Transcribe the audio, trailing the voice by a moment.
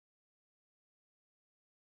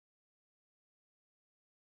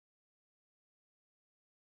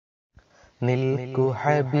നിൽക്കു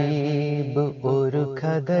ഹബീബ് ഒരു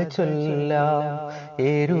കഥ ചൊല്ലാം,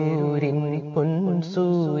 എരൂരിൻ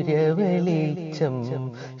പൊൻസൂര്യവെളിച്ചം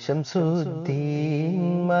ശംസുദ്ദീൻ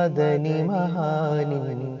മദനി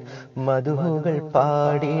മഹാനിൻ മധുകൾ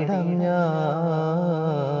പാടിടം ഞാൻ.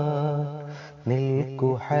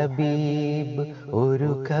 നിൽക്കു ഹബീബ്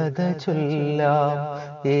ഒരു കഥ ചൊല്ലാം,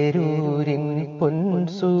 എരൂരിൻ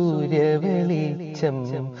പൊൻസൂര്യവെളിച്ചം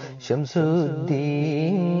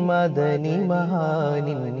ശംസുദ്ദീൻ മദനി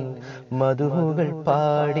മഹാനിൻ മധുകൾ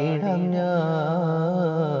പാടിടം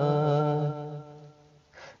ഞാൻ.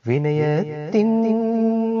 വിനയത്തിൻ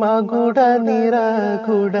മകുട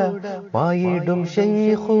നിറകുട മായിടും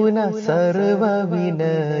ശൈഖുന സർവ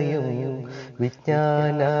വിനയം,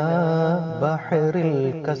 വിജ്ഞാന ബഹറിൽ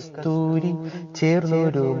കസ്തൂരി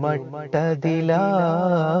ചേർന്നൊരു മട്ടതിലായി.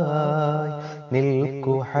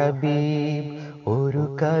 നിൽക്കു ഹബീബ് ഒരു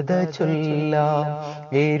കഥ ചൊല്ലാം,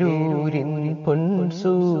 എരൂരിൻ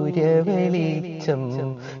പൊൻസൂര്യവെളിച്ചം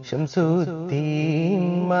ശംസുദ്ദീൻ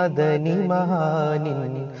മദനി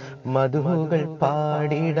മഹാനിൻ മധുകൾ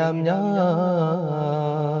പാടിടാം ഞാൻ.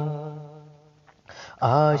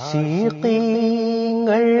 ആശീഖീങ്ങൾ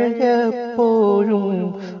എപ്പോഴും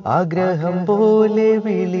ആഗ്രഹം പോലെ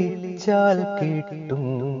വിളിച്ചാൽ കിട്ടും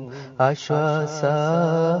ആശ്വാസ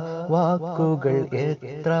വാക്കുകൾ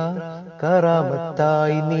എത്ര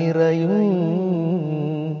കറാമത്തായി നിറയും.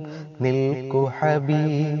 നിൽക്കു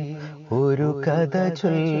ഹബീബ് ഒരു കഥ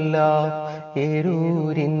ചൊല്ലാം,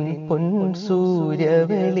 എരൂരിൻ പൊൻസൂര്യവെളിച്ചം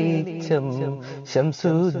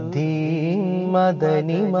ശംസുദ്ദീൻ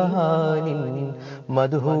മദനി മഹാനിൻ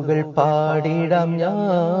മധുകൾ പാടിടാം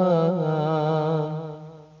ഞാൻ.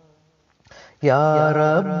 യാ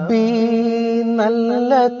റബ്ബി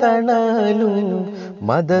നല്ല തണലും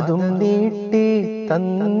മദതും നീട്ടി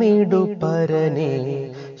തന്നിടു പരനെ,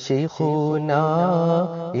 ശൈഖുനാ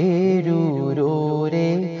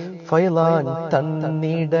ഏരൂരോരേ ഫൈളാൻ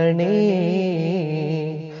തന്നിടണേ.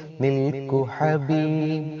 നിൽക്കു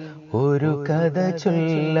ഹബീബ് ഒരു കഥ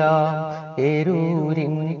ചൊല്ലാം,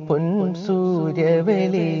 എരൂരിൻ പൊൻസൂര്യവെളിച്ചം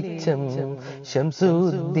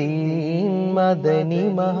ശംസുദ്ദീൻ മദനി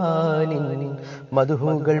മഹാനിൻ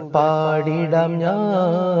മധുകൾ പാടിടാം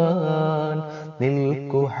ഞാൻ.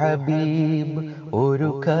 നിൽക്കു ഹബീബ് ഒരു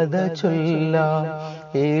കഥ ചൊല്ലാം,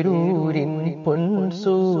 എരൂരിൻ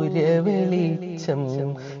പൊൻസൂര്യവെളിച്ചം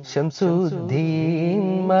ശംസുദ്ദീൻ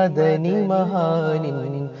മദനി മഹാനിൻ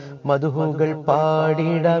മധുകൾ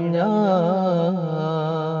പാടിടാം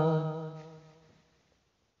ഞാൻ.